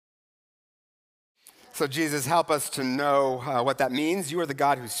So Jesus, help us to know what that means. You are the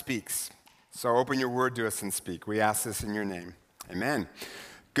God who speaks. So open your word to us and speak. We ask this in your name. Amen.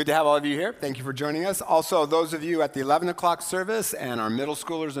 Good to have all of you here. Thank you for joining us. Also, those of you at the 11 o'clock service and our middle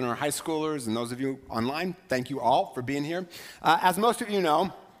schoolers and our high schoolers and those of you online, thank you all for being here. As most of you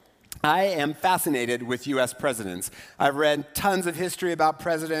know, I am fascinated with U.S. presidents. I've read tons of history about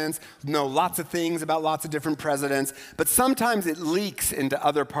presidents, know lots of things about lots of different presidents, but sometimes it leaks into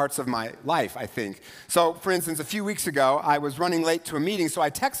other parts of my life, I think. So, for instance, a few weeks ago, I was running late to a meeting, so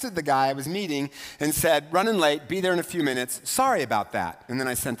I texted the guy I was meeting and said, running late, be there in a few minutes, sorry about that. And then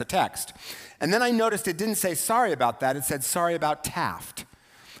I sent the text. And then I noticed it didn't say sorry about that, it said sorry about Taft.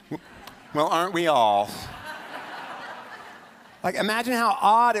 Well, aren't we all? Like, imagine how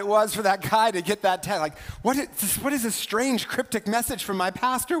odd it was for that guy to get that text. Like, what is this strange cryptic message from my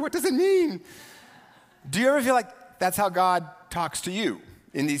pastor? What does it mean? Do you ever feel like that's how God talks to you,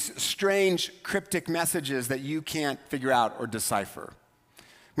 in these strange cryptic messages that you can't figure out or decipher?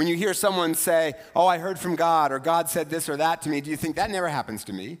 When you hear someone say, oh, I heard from God, or God said this or that to me, do you think that never happens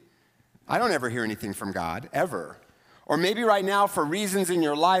to me? I don't ever hear anything from God, ever. Or maybe right now, for reasons in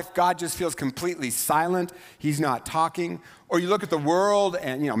your life, God just feels completely silent. He's not talking. Or you look at the world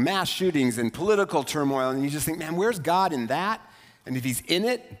and, mass shootings and political turmoil, and you just think, man, where's God in that? And if he's in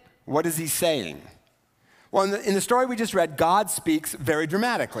it, what is he saying? Well, in the story we just read, God speaks very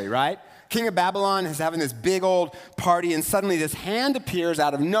dramatically, right? King of Babylon is having this big old party, and suddenly this hand appears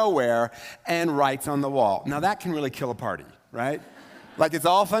out of nowhere and writes on the wall. Now, that can really kill a party, right? Like, it's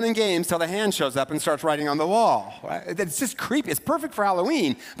all fun and games till the hand shows up and starts writing on the wall. Right? It's just creepy. It's perfect for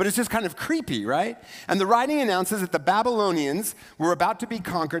Halloween, but it's just kind of creepy, right? And the writing announces that the Babylonians were about to be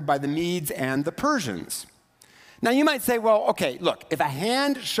conquered by the Medes and the Persians. Now, you might say, well, okay, look, if a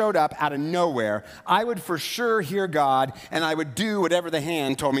hand showed up out of nowhere, I would for sure hear God, and I would do whatever the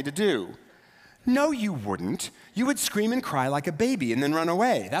hand told me to do. No, you wouldn't. You would scream and cry like a baby and then run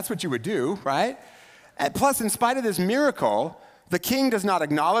away. That's what you would do, right? And plus, in spite of this miracle, the king does not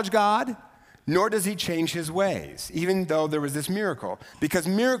acknowledge God, nor does he change his ways, even though there was this miracle, because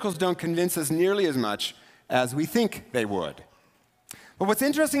miracles don't convince us nearly as much as we think they would. But what's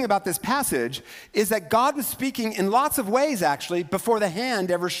interesting about this passage is that God was speaking in lots of ways, actually, before the hand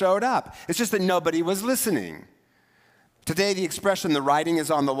ever showed up. It's just that nobody was listening. Today, the expression, the writing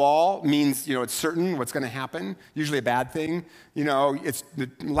is on the wall, means, it's certain what's going to happen, usually a bad thing. It's the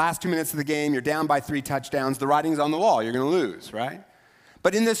last 2 minutes of the game, you're down by 3 touchdowns, the writing's on the wall, you're going to lose, right?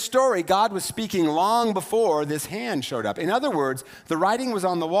 But in this story, God was speaking long before this hand showed up. In other words, the writing was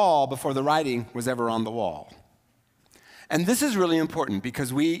on the wall before the writing was ever on the wall. And this is really important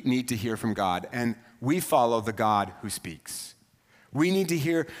because we need to hear from God, and we follow the God who speaks. We need to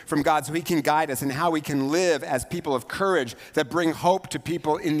hear from God so he can guide us in how we can live as people of courage that bring hope to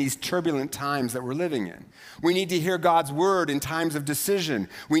people in these turbulent times that we're living in. We need to hear God's word in times of decision.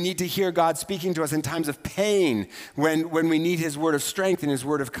 We need to hear God speaking to us in times of pain when we need his word of strength and his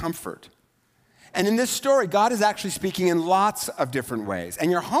word of comfort. And in this story, God is actually speaking in lots of different ways. And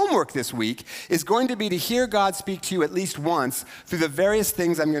your homework this week is going to be to hear God speak to you at least once through the various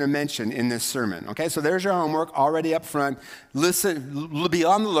things I'm going to mention in this sermon. Okay, so there's your homework already up front. Listen, be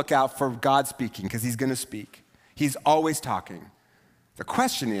on the lookout for God speaking because he's going to speak. He's always talking. The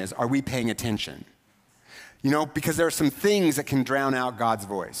question is, are we paying attention? Because there are some things that can drown out God's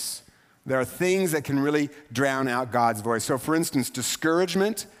voice. There are things that can really drown out God's voice. So for instance,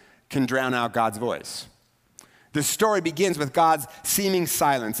 discouragement can drown out God's voice. The story begins with God's seeming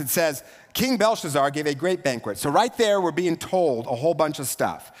silence. It says, King Belshazzar gave a great banquet. So right there, we're being told a whole bunch of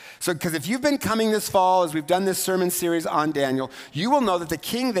stuff. So because if you've been coming this fall, as we've done this sermon series on Daniel, you will know that the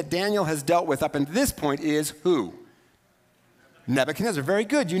king that Daniel has dealt with up until this point is who? Nebuchadnezzar. Very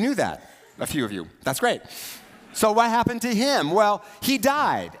good, you knew that. A few of you. That's great. So what happened to him? Well, he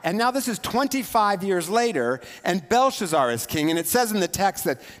died. And now this is 25 years later, and Belshazzar is king. And it says in the text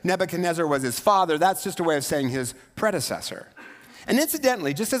that Nebuchadnezzar was his father. That's just a way of saying his predecessor. And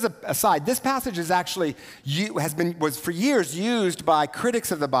incidentally, just as an aside, this passage is actually was for years used by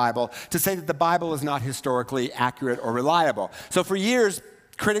critics of the Bible to say that the Bible is not historically accurate or reliable. So for years,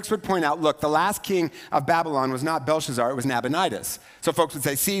 critics would point out, look, the last king of Babylon was not Belshazzar, it was Nabonidus. So folks would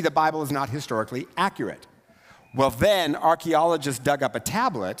say, see, the Bible is not historically accurate. Well, then archaeologists dug up a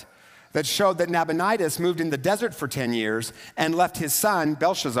tablet that showed that Nabonidus moved in the desert for 10 years and left his son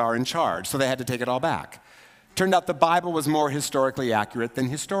Belshazzar in charge, so they had to take it all back. Turned out the Bible was more historically accurate than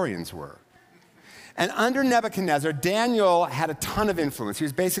historians were. And under Nebuchadnezzar, Daniel had a ton of influence. He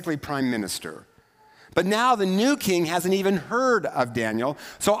was basically prime minister. But now the new king hasn't even heard of Daniel.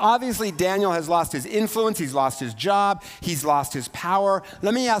 So obviously Daniel has lost his influence, he's lost his job, he's lost his power.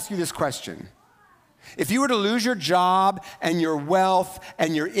 Let me ask you this question. If you were to lose your job and your wealth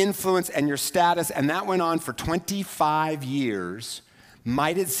and your influence and your status, and that went on for 25 years,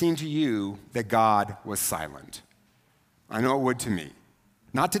 might it seem to you that God was silent? I know it would to me.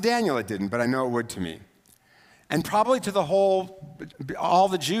 Not to Daniel it didn't, but I know it would to me. And probably to all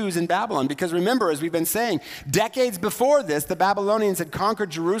the Jews in Babylon. Because remember, as we've been saying, decades before this, the Babylonians had conquered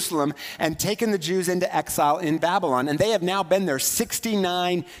Jerusalem and taken the Jews into exile in Babylon. And they have now been there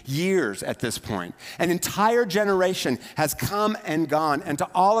 69 years at this point. An entire generation has come and gone. And to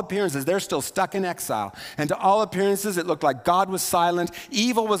all appearances, they're still stuck in exile. And to all appearances, it looked like God was silent,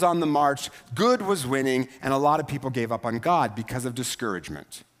 evil was on the march, good was winning, and a lot of people gave up on God because of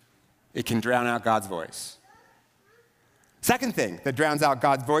discouragement. It can drown out God's voice. Second thing that drowns out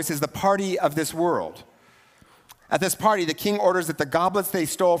God's voice is the party of this world. At this party, the king orders that the goblets they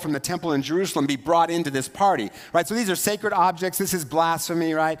stole from the temple in Jerusalem be brought into this party, right? So these are sacred objects. This is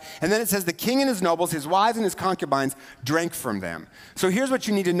blasphemy, right? And then it says the king and his nobles, his wives and his concubines drank from them. So here's what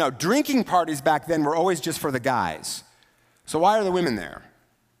you need to know. Drinking parties back then were always just for the guys. So why are the women there?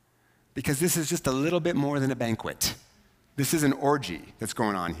 Because this is just a little bit more than a banquet. This is an orgy that's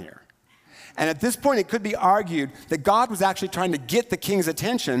going on here. And at this point, it could be argued that God was actually trying to get the king's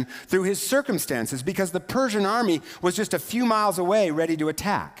attention through his circumstances because the Persian army was just a few miles away ready to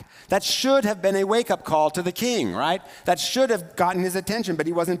attack. That should have been a wake-up call to the king, right? That should have gotten his attention, but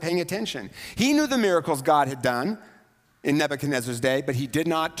he wasn't paying attention. He knew the miracles God had done in Nebuchadnezzar's day, but he did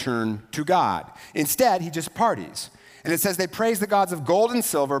not turn to God. Instead, he just parties. And it says they praise the gods of gold and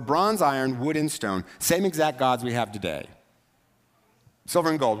silver, bronze, iron, wood, and stone. Same exact gods we have today. Silver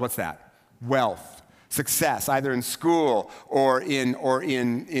and gold, what's that? Wealth, success, either in school or in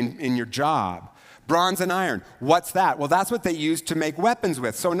your job. Bronze and iron, what's that? Well, that's what they used to make weapons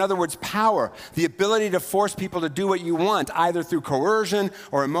with. So in other words, power, the ability to force people to do what you want, either through coercion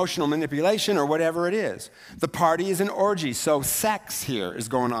or emotional manipulation or whatever it is. The party is an orgy, so sex here is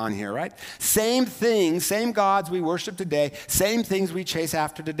going on here, right? Same things, same gods we worship today, same things we chase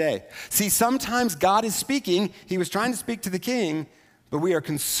after today. See, sometimes God is speaking, he was trying to speak to the king, but we are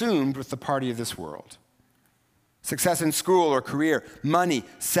consumed with the party of this world. Success in school or career, money,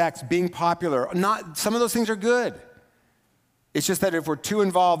 sex, being popular, some of those things are good. It's just that if we're too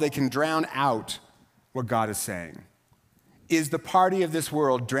involved, they can drown out what God is saying. Is the party of this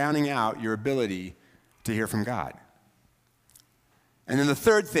world drowning out your ability to hear from God? And then the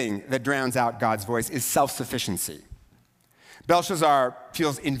third thing that drowns out God's voice is self-sufficiency. Belshazzar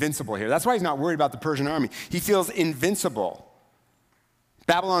feels invincible here. That's why he's not worried about the Persian army. He feels invincible.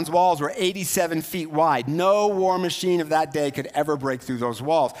 Babylon's walls were 87 feet wide. No war machine of that day could ever break through those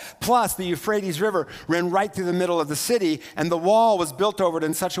walls. Plus, the Euphrates River ran right through the middle of the city, and the wall was built over it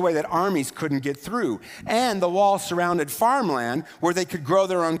in such a way that armies couldn't get through. And the wall surrounded farmland where they could grow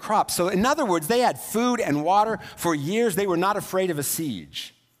their own crops. So in other words, they had food and water for years. They were not afraid of a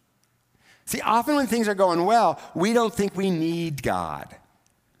siege. See, often when things are going well, we don't think we need God.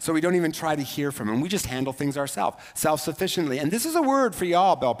 So we don't even try to hear from him. We just handle things ourselves, self-sufficiently. And this is a word for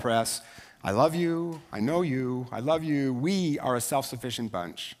y'all, Bell Press. I love you. I know you. I love you. We are a self-sufficient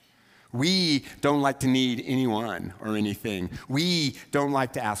bunch. We don't like to need anyone or anything. We don't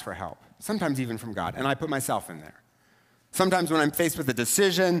like to ask for help, sometimes even from God. And I put myself in there. Sometimes when I'm faced with a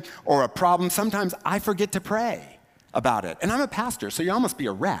decision or a problem, sometimes I forget to pray about it. And I'm a pastor, so y'all must be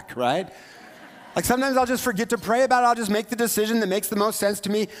a wreck, right? Like sometimes I'll just forget to pray about it. I'll just make the decision that makes the most sense to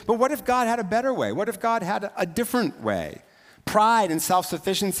me. But what if God had a better way? What if God had a different way? Pride and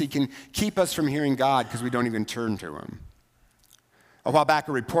self-sufficiency can keep us from hearing God because we don't even turn to him. A while back,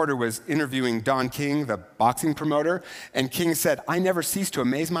 a reporter was interviewing Don King, the boxing promoter, and King said, "I never cease to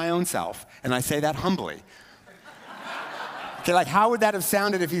amaze my own self." And I say that humbly. Okay, like how would that have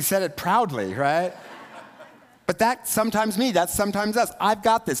sounded if he said it proudly, right? But that's sometimes me, that's sometimes us. I've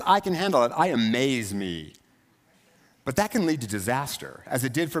got this, I can handle it, I amaze me. But that can lead to disaster, as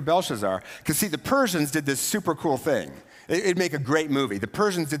it did for Belshazzar. Because see, the Persians did this super cool thing. It'd make a great movie. The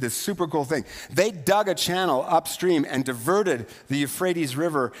Persians did this super cool thing. They dug a channel upstream and diverted the Euphrates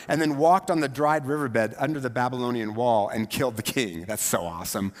River and then walked on the dried riverbed under the Babylonian wall and killed the king. That's so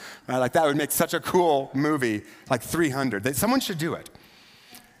awesome. Right? Like that would make such a cool movie, like 300. Someone should do it.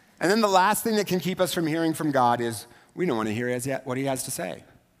 And then the last thing that can keep us from hearing from God is we don't want to hear what he has to say.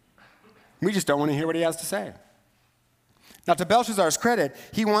 We just don't want to hear what he has to say. Now, to Belshazzar's credit,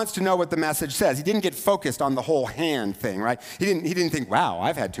 he wants to know what the message says. He didn't get focused on the whole hand thing, right? He didn't think, wow,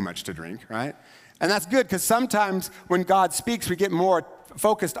 I've had too much to drink, right? And that's good because sometimes when God speaks, we get more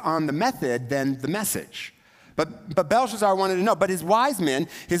focused on the method than the message. But Belshazzar wanted to know. But his wise men,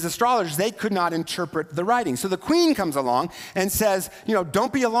 his astrologers, they could not interpret the writing. So the queen comes along and says,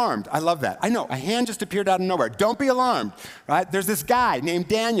 don't be alarmed. I love that. I know, a hand just appeared out of nowhere. Don't be alarmed, right? There's this guy named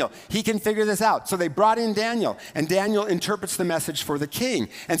Daniel. He can figure this out. So they brought in Daniel, and Daniel interprets the message for the king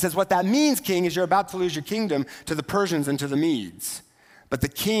and says, what that means, king, is you're about to lose your kingdom to the Persians and to the Medes. But the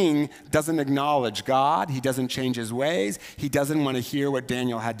king doesn't acknowledge God. He doesn't change his ways. He doesn't want to hear what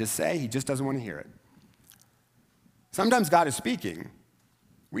Daniel had to say. He just doesn't want to hear it. Sometimes God is speaking.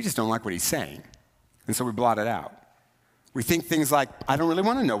 We just don't like what he's saying. And so we blot it out. We think things like, I don't really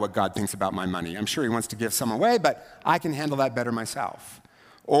want to know what God thinks about my money. I'm sure he wants to give some away, but I can handle that better myself.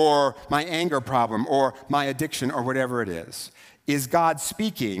 Or my anger problem, or my addiction, or whatever it is. Is God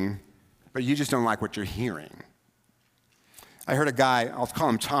speaking, but you just don't like what you're hearing? I heard a guy, I'll call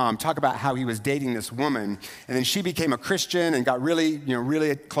him Tom, talk about how he was dating this woman, and then she became a Christian and got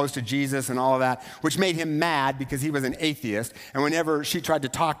really close to Jesus and all of that, which made him mad because he was an atheist, and whenever she tried to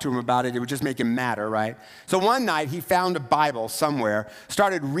talk to him about it, it would just make him madder, right? So one night, he found a Bible somewhere,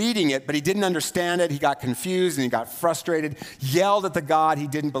 started reading it, but he didn't understand it, he got confused, and he got frustrated, yelled at the God he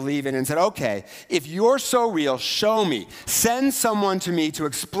didn't believe in, and said, okay, if you're so real, show me. Send someone to me to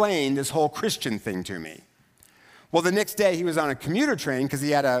explain this whole Christian thing to me. Well, the next day, he was on a commuter train because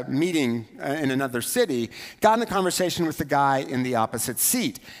he had a meeting in another city, got in a conversation with the guy in the opposite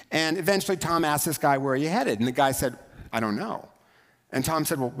seat. And eventually, Tom asked this guy, where are you headed? And the guy said, I don't know. And Tom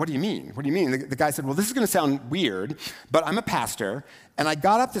said, well, what do you mean? What do you mean? The guy said, well, this is going to sound weird, but I'm a pastor, and I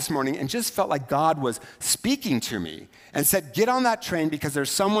got up this morning and just felt like God was speaking to me and said, get on that train because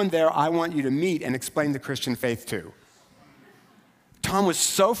there's someone there I want you to meet and explain the Christian faith to. Tom was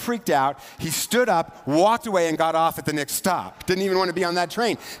so freaked out, he stood up, walked away, and got off at the next stop. Didn't even want to be on that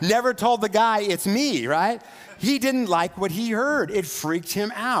train. Never told the guy, it's me, right? He didn't like what he heard. It freaked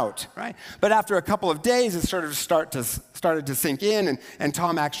him out, right? But after a couple of days, it started to sink in, and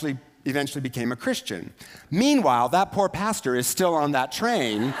Tom actually eventually became a Christian. Meanwhile, that poor pastor is still on that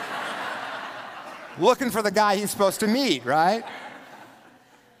train looking for the guy he's supposed to meet, right?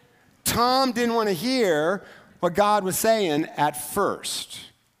 Tom didn't want to hear what God was saying at first.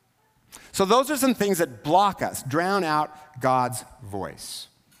 So those are some things that block us, drown out God's voice.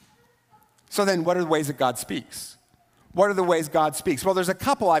 So then what are the ways that God speaks? What are the ways God speaks? Well, there's a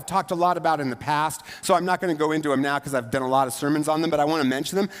couple I've talked a lot about in the past, so I'm not going to go into them now because I've done a lot of sermons on them, but I want to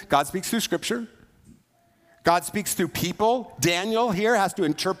mention them. God speaks through Scripture. God speaks through people. Daniel here has to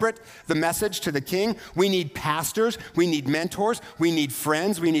interpret the message to the king. We need pastors. We need mentors. We need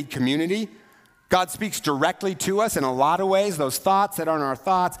friends. We need community. God speaks directly to us in a lot of ways. Those thoughts that aren't our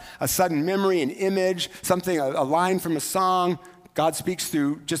thoughts, a sudden memory, an image, something, a line from a song. God speaks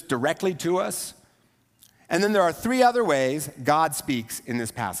through just directly to us. And then there are three other ways God speaks in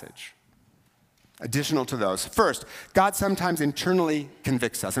this passage, additional to those. First, God sometimes internally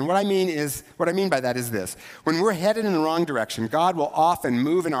convicts us. And what I mean by that is this. When we're headed in the wrong direction, God will often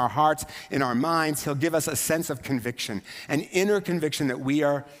move in our hearts, in our minds. He'll give us a sense of conviction, an inner conviction that we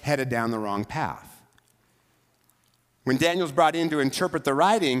are headed down the wrong path. When Daniel's brought in to interpret the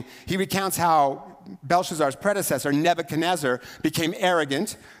writing, he recounts how Belshazzar's predecessor, Nebuchadnezzar, became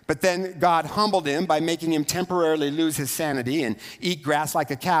arrogant, but then God humbled him by making him temporarily lose his sanity and eat grass like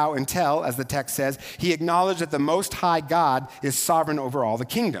a cow until, as the text says, he acknowledged that the Most High God is sovereign over all the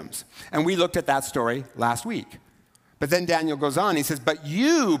kingdoms. And we looked at that story last week. But then Daniel goes on, he says, but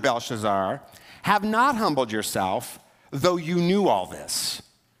you, Belshazzar, have not humbled yourself, though you knew all this.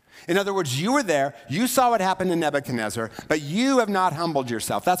 In other words, you were there, you saw what happened to Nebuchadnezzar, but you have not humbled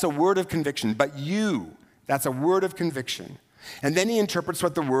yourself. That's a word of conviction. But you, that's a word of conviction. And then he interprets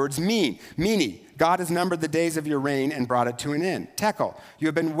what the words mean. Meaning, God has numbered the days of your reign and brought it to an end. Tekel, you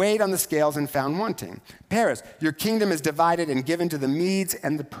have been weighed on the scales and found wanting. Paris, your kingdom is divided and given to the Medes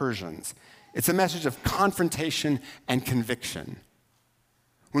and the Persians. It's a message of confrontation and conviction.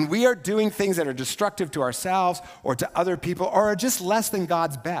 When we are doing things that are destructive to ourselves or to other people or are just less than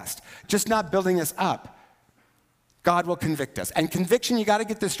God's best, just not building us up, God will convict us. And conviction, you got to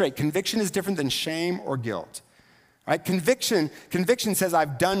get this straight. Conviction is different than shame or guilt. Right? Conviction says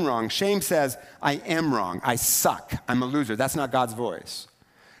I've done wrong. Shame says I am wrong. I suck. I'm a loser. That's not God's voice.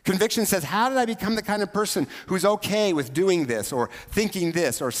 Conviction says, how did I become the kind of person who's okay with doing this or thinking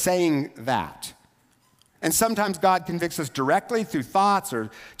this or saying that? And sometimes God convicts us directly through thoughts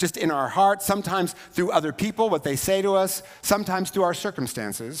or just in our hearts, sometimes through other people, what they say to us, sometimes through our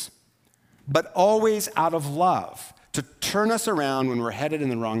circumstances, but always out of love to turn us around when we're headed in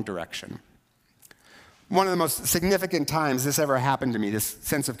the wrong direction. One of the most significant times this ever happened to me, this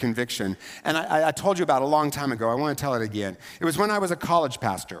sense of conviction, and I told you about it a long time ago. I want to tell it again. It was when I was a college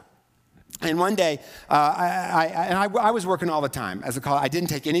pastor. And one day, I was working all the time as a college. I didn't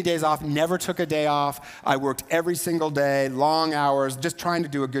take any days off, never took a day off. I worked every single day, long hours, just trying to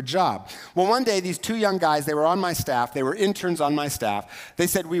do a good job. Well, one day, these two young guys, they were on my staff. They were interns on my staff. They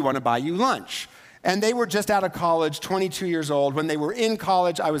said, we want to buy you lunch. And they were just out of college, 22 years old. When they were in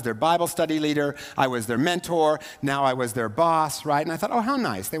college, I was their Bible study leader. I was their mentor. Now I was their boss, right? And I thought, oh, how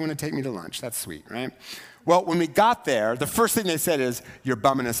nice. They want to take me to lunch. That's sweet, right? Well, when we got there, the first thing they said is, you're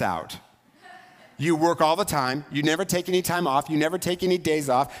bumming us out. You work all the time. You never take any time off. You never take any days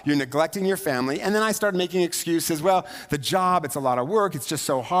off. You're neglecting your family. And then I started making excuses. Well, the job, it's a lot of work. It's just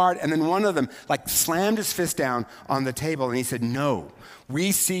so hard. And then one of them slammed his fist down on the table and he said, no,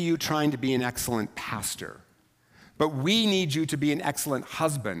 we see you trying to be an excellent pastor, but we need you to be an excellent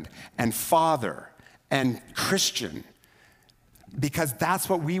husband and father and Christian, because that's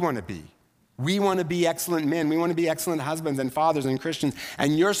what we want to be. We want to be excellent men. We want to be excellent husbands and fathers and Christians.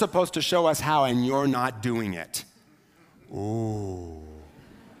 And you're supposed to show us how, and you're not doing it. Ooh.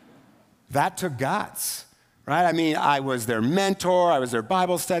 That took guts, right? I mean, I was their mentor. I was their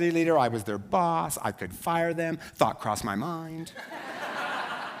Bible study leader. I was their boss. I could fire them. Thought crossed my mind.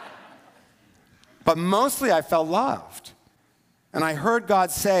 But mostly I felt loved. And I heard God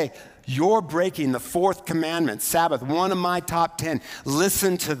say, you're breaking the fourth commandment, Sabbath, one of my top 10.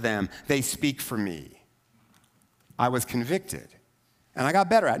 Listen to them. They speak for me. I was convicted. And I got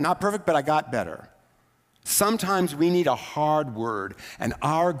better at it. Not perfect, but I got better. Sometimes we need a hard word, and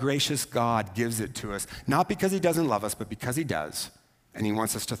our gracious God gives it to us, not because he doesn't love us, but because he does, and he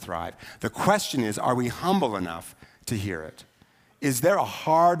wants us to thrive. The question is, are we humble enough to hear it? Is there a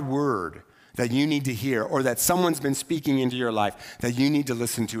hard word that you need to hear, or that someone's been speaking into your life that you need to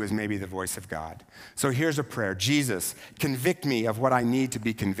listen to as maybe the voice of God? So here's a prayer. Jesus, convict me of what I need to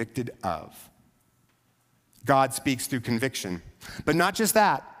be convicted of. God speaks through conviction. But not just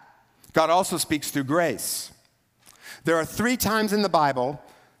that. God also speaks through grace. There are 3 times in the Bible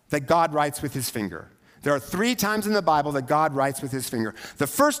that God writes with his finger. There are 3 times in the Bible that God writes with his finger. The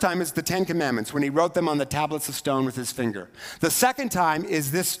first time is the 10 Commandments, when he wrote them on the tablets of stone with his finger. The second time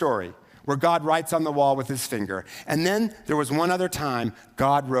is this story, where God writes on the wall with his finger. And then there was one other time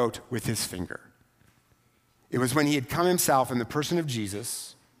God wrote with his finger. It was when he had come himself in the person of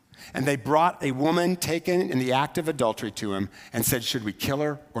Jesus, and they brought a woman taken in the act of adultery to him and said, should we kill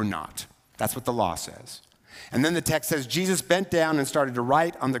her or not? That's what the law says. And then the text says, Jesus bent down and started to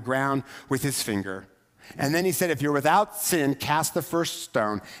write on the ground with his finger. And then he said, if you're without sin, cast the first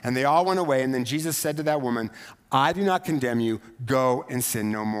stone. And they all went away. And then Jesus said to that woman, I do not condemn you. Go and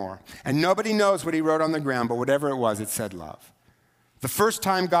sin no more. And nobody knows what he wrote on the ground, but whatever it was, it said love. The first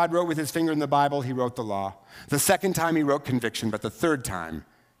time God wrote with his finger in the Bible, he wrote the law. The second time he wrote conviction, but the third time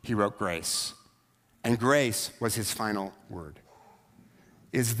he wrote grace. And grace was his final word.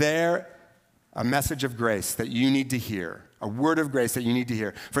 Is there a message of grace that you need to hear? A word of grace that you need to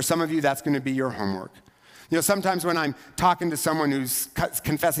hear? For some of you, that's going to be your homework. You know, sometimes when I'm talking to someone who's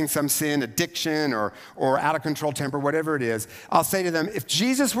confessing some sin, addiction, or out of control temper, whatever it is, I'll say to them, if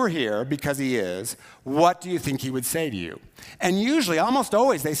Jesus were here, because he is, what do you think he would say to you? And usually, almost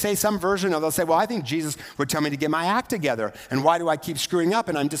always, they say some version of, they'll say, well, I think Jesus would tell me to get my act together, and why do I keep screwing up,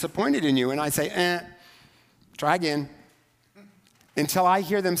 and I'm disappointed in you? And I say, try again. Until I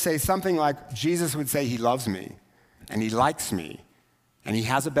hear them say something like, Jesus would say he loves me, and he likes me, and he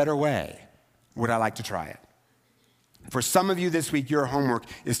has a better way. Would I like to try it? For some of you this week, your homework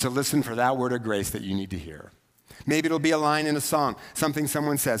is to listen for that word of grace that you need to hear. Maybe it'll be a line in a song, something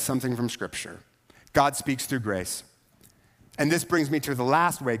someone says, something from Scripture. God speaks through grace. And this brings me to the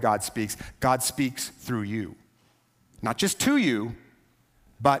last way God speaks. God speaks through you. Not just to you,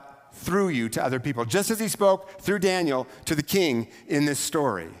 but through you to other people. Just as he spoke through Daniel to the king in this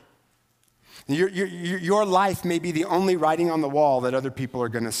story. Your life may be the only writing on the wall that other people are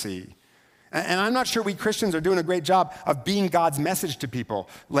going to see. And I'm not sure we Christians are doing a great job of being God's message to people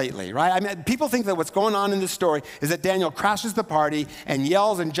lately, right? I mean, people think that what's going on in this story is that Daniel crashes the party and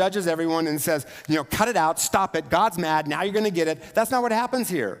yells and judges everyone and says, you know, cut it out, stop it, God's mad, now you're going to get it. That's not what happens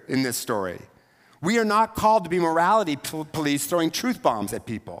here in this story. We are not called to be morality police throwing truth bombs at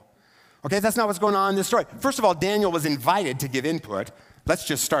people. Okay, that's not what's going on in this story. First of all, Daniel was invited to give input. Let's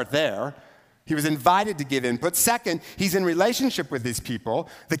just start there. He was invited to give input. Second, he's in relationship with these people.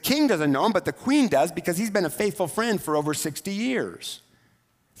 The king doesn't know him, but the queen does because he's been a faithful friend for over 60 years.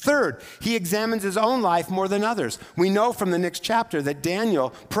 Third, he examines his own life more than others. We know from the next chapter that Daniel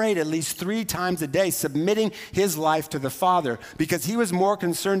prayed at least 3 times a day, submitting his life to the Father because he was more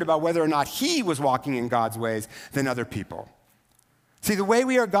concerned about whether or not he was walking in God's ways than other people. See, the way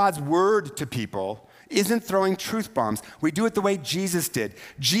we are God's word to people isn't throwing truth bombs. We do it the way Jesus did.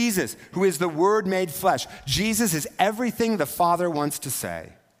 Jesus, who is the Word made flesh. Jesus is everything the Father wants to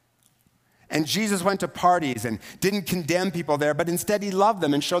say. And Jesus went to parties and didn't condemn people there, but instead he loved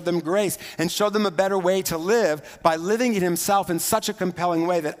them and showed them grace and showed them a better way to live by living it himself in such a compelling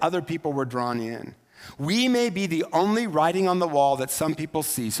way that other people were drawn in. We may be the only writing on the wall that some people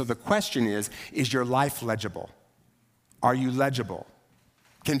see. So the question is your life legible? Are you legible?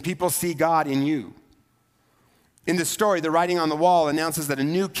 Can people see God in you? In the story, the writing on the wall announces that a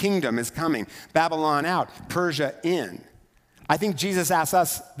new kingdom is coming. Babylon out, Persia in. I think Jesus asks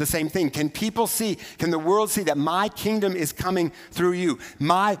us the same thing. Can people see, can the world see that my kingdom is coming through you?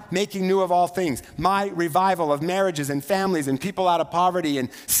 My making new of all things, my revival of marriages and families and people out of poverty and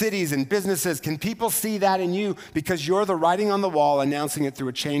cities and businesses. Can people see that in you because you're the writing on the wall announcing it through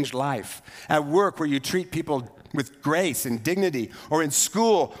a changed life? At work where you treat people with grace and dignity, or in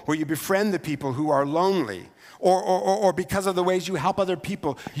school where you befriend the people who are lonely, or because of the ways you help other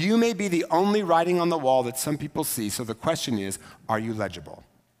people, you may be the only writing on the wall that some people see. So the question is, are you legible?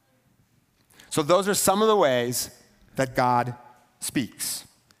 So those are some of the ways that God speaks.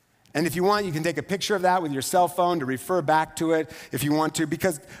 And if you want, you can take a picture of that with your cell phone to refer back to it if you want to,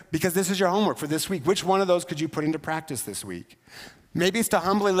 because this is your homework for this week. Which one of those could you put into practice this week? Maybe it's to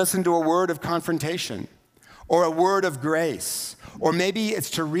humbly listen to a word of confrontation or a word of grace. Or maybe it's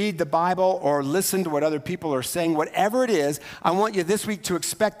to read the Bible or listen to what other people are saying. Whatever it is, I want you this week to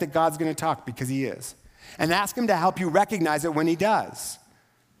expect that God's going to talk, because he is. And ask him to help you recognize it when he does.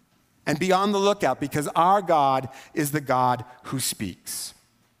 And be on the lookout, because our God is the God who speaks.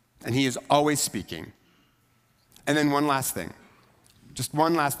 And he is always speaking. And then one last thing. Just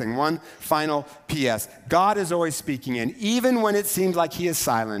one last thing. One final P.S. God is always speaking, and even when it seems like he is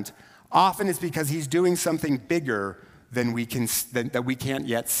silent, often it's because he's doing something bigger than that we can't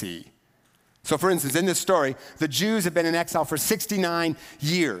yet see. So for instance, in this story, the Jews have been in exile for 69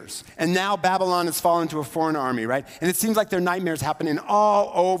 years. And now Babylon has fallen to a foreign army, right? And it seems like their nightmares happening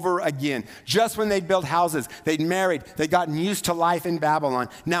all over again. Just when they'd built houses, they'd married, they'd gotten used to life in Babylon.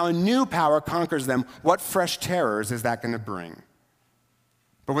 Now a new power conquers them. What fresh terrors is that going to bring?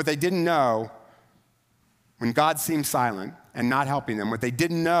 But what they didn't know, when God seemed silent and not helping them, what they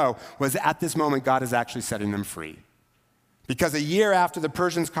didn't know was at this moment, God is actually setting them free. Because a year after the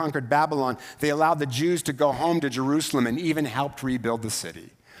Persians conquered Babylon, they allowed the Jews to go home to Jerusalem and even helped rebuild the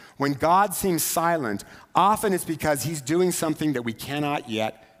city. When God seems silent, often it's because he's doing something that we cannot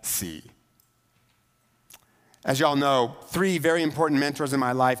yet see. As y'all know, 3 very important mentors in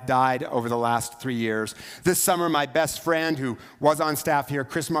my life died over the last 3 years. This summer, my best friend, who was on staff here,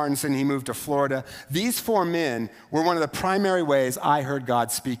 Chris Martinson, he moved to Florida. These 4 men were one of the primary ways I heard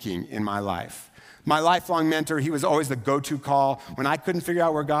God speaking in my life. My lifelong mentor, he was always the go-to call. When I couldn't figure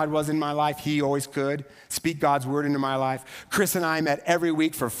out where God was in my life, he always could speak God's word into my life. Chris and I met every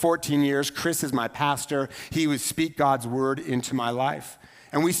week for 14 years. Chris is my pastor. He would speak God's word into my life.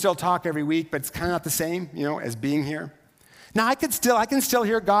 And we still talk every week, but it's kind of not the same, as being here. Now, I can still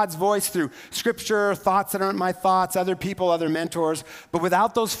hear God's voice through scripture, thoughts that aren't my thoughts, other people, other mentors. But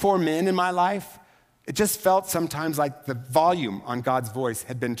without those 4 men in my life, it just felt sometimes like the volume on God's voice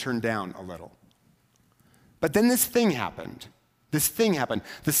had been turned down a little. But then this thing happened. The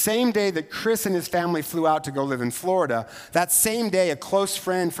same day that Chris and his family flew out to go live in Florida, that same day, a close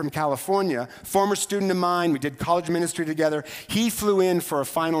friend from California, former student of mine, we did college ministry together, he flew in for a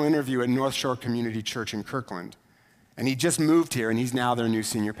final interview at North Shore Community Church in Kirkland. And he just moved here, and he's now their new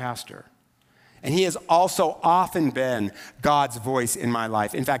senior pastor. And he has also often been God's voice in my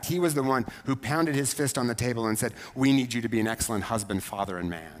life. In fact, he was the one who pounded his fist on the table and said, "We need you to be an excellent husband, father,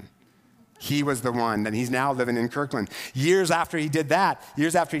 and man." He was the one, and he's now living in Kirkland. Years after he did that,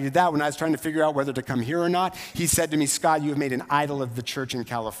 when I was trying to figure out whether to come here or not, he said to me, "Scott, you have made an idol of the church in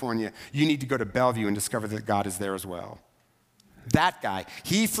California. You need to go to Bellevue and discover that God is there as well." That guy,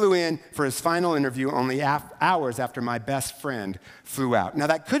 he flew in for his final interview only hours after my best friend flew out. Now,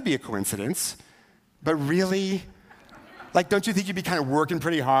 that could be a coincidence, but really? Don't you think you'd be kind of working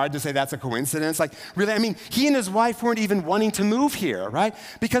pretty hard to say that's a coincidence? Really, he and his wife weren't even wanting to move here, right?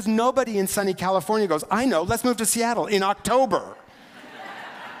 Because nobody in sunny California goes, "I know, let's move to Seattle in October."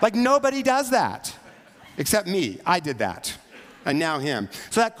 Nobody does that, except me. I did that, and now him.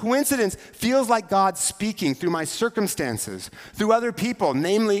 So that coincidence feels like God speaking through my circumstances, through other people,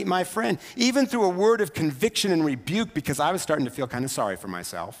 namely my friend, even through a word of conviction and rebuke, because I was starting to feel kind of sorry for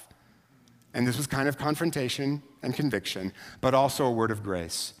myself. And this was kind of confrontation and conviction, but also a word of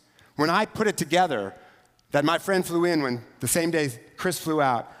grace. When I put it together that my friend flew in when the same day Chris flew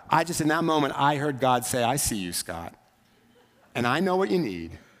out, in that moment, I heard God say, "I see you, Scott, and I know what you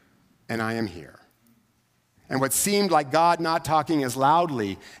need, and I am here." And what seemed like God not talking as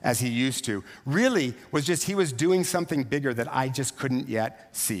loudly as he used to really was just he was doing something bigger that I just couldn't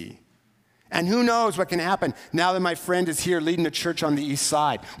yet see. And who knows what can happen now that my friend is here leading a church on the east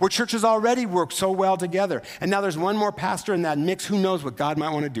side, where churches already work so well together. And now there's one more pastor in that mix. Who knows what God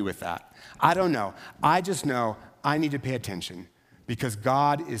might want to do with that? I don't know. I just know I need to pay attention because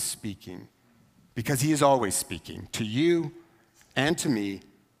God is speaking, because he is always speaking to you and to me.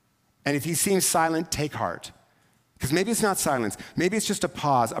 And if he seems silent, take heart. Because maybe it's not silence. Maybe it's just a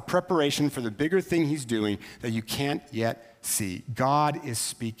pause, a preparation for the bigger thing he's doing that you can't yet see. God is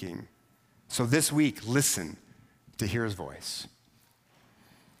speaking. So this week, listen to hear his voice.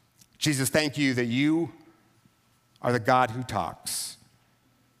 Jesus, thank you that you are the God who talks.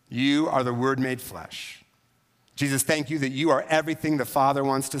 You are the Word made flesh. Jesus, thank you that you are everything the Father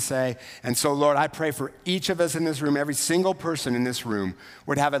wants to say. And so, Lord, I pray for each of us in this room, every single person in this room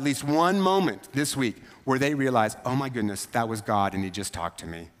would have at least one moment this week where they realize, oh my goodness, that was God and he just talked to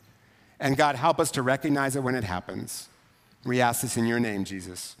me. And God, help us to recognize it when it happens. We ask this in your name,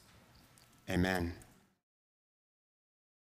 Jesus. Amen.